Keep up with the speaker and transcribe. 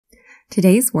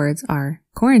Today's words are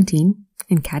quarantine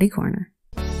and catty-corner.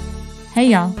 Hey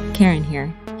y'all, Karen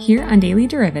here. Here on Daily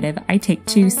Derivative, I take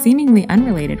two seemingly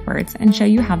unrelated words and show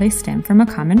you how they stem from a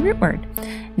common root word.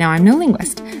 Now, I'm no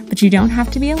linguist, but you don't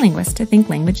have to be a linguist to think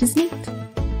language is neat.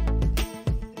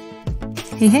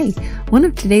 Hey, one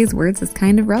of today's words is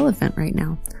kind of relevant right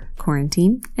now.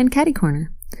 Quarantine and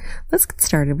catty-corner. Let's get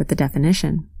started with the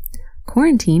definition.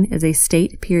 Quarantine is a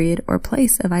state, period, or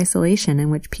place of isolation in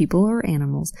which people or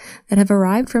animals that have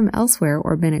arrived from elsewhere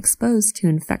or been exposed to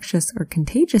infectious or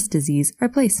contagious disease are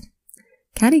placed.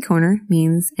 Catty-corner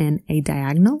means in a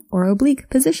diagonal or oblique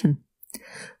position.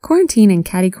 Quarantine and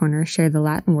catty-corner share the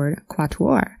Latin word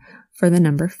quattuor for the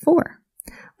number 4.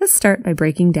 Let's start by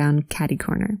breaking down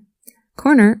catty-corner.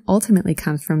 Corner ultimately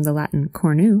comes from the Latin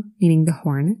cornu, meaning the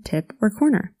horn, tip, or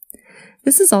corner.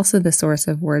 This is also the source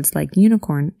of words like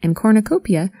unicorn and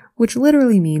cornucopia, which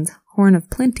literally means horn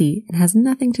of plenty and has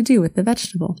nothing to do with the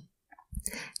vegetable.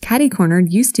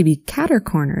 Catty-cornered used to be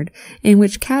catter-cornered, in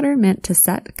which catter meant to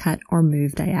set, cut, or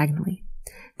move diagonally.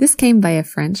 This came via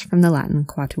French from the Latin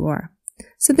quattuor.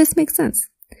 So this makes sense.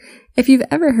 If you've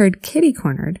ever heard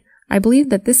kitty-cornered, I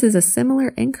believe that this is a similar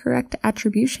incorrect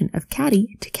attribution of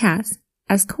catty to cat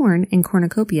as corn and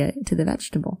cornucopia to the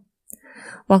vegetable.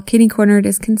 While kitty-cornered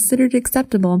is considered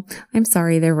acceptable, I'm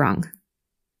sorry they're wrong.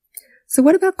 So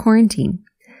what about quarantine?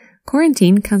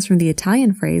 Quarantine comes from the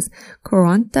Italian phrase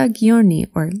 40 giorni,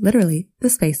 or literally the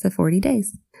space of 40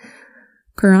 days.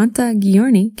 40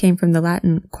 giorni came from the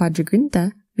Latin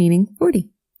quadriginta, meaning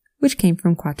 40, which came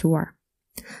from quattuor.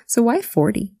 So why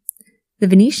 40? The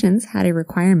Venetians had a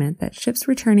requirement that ships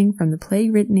returning from the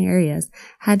plague-ridden areas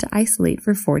had to isolate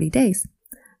for 40 days.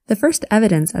 The first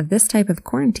evidence of this type of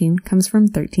quarantine comes from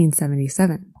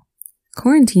 1377.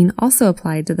 Quarantine also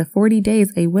applied to the 40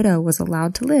 days a widow was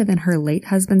allowed to live in her late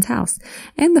husband's house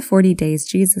and the 40 days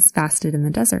Jesus fasted in the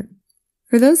desert.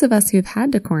 For those of us who have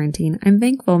had to quarantine, I'm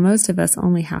thankful most of us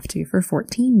only have to for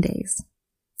 14 days.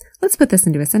 Let's put this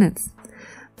into a sentence.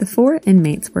 The 4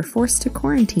 inmates were forced to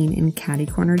quarantine in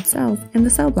catty-cornered cells in the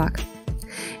cell block.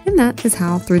 And that is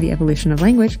how, through the evolution of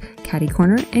language,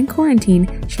 catty-corner and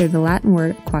quarantine share the Latin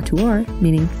word quattuor,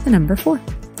 meaning the number 4,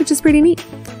 which is pretty neat.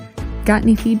 Got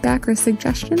any feedback or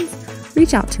suggestions?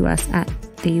 Reach out to us at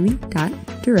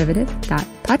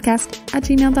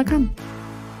daily.derivative.podcast@gmail.com.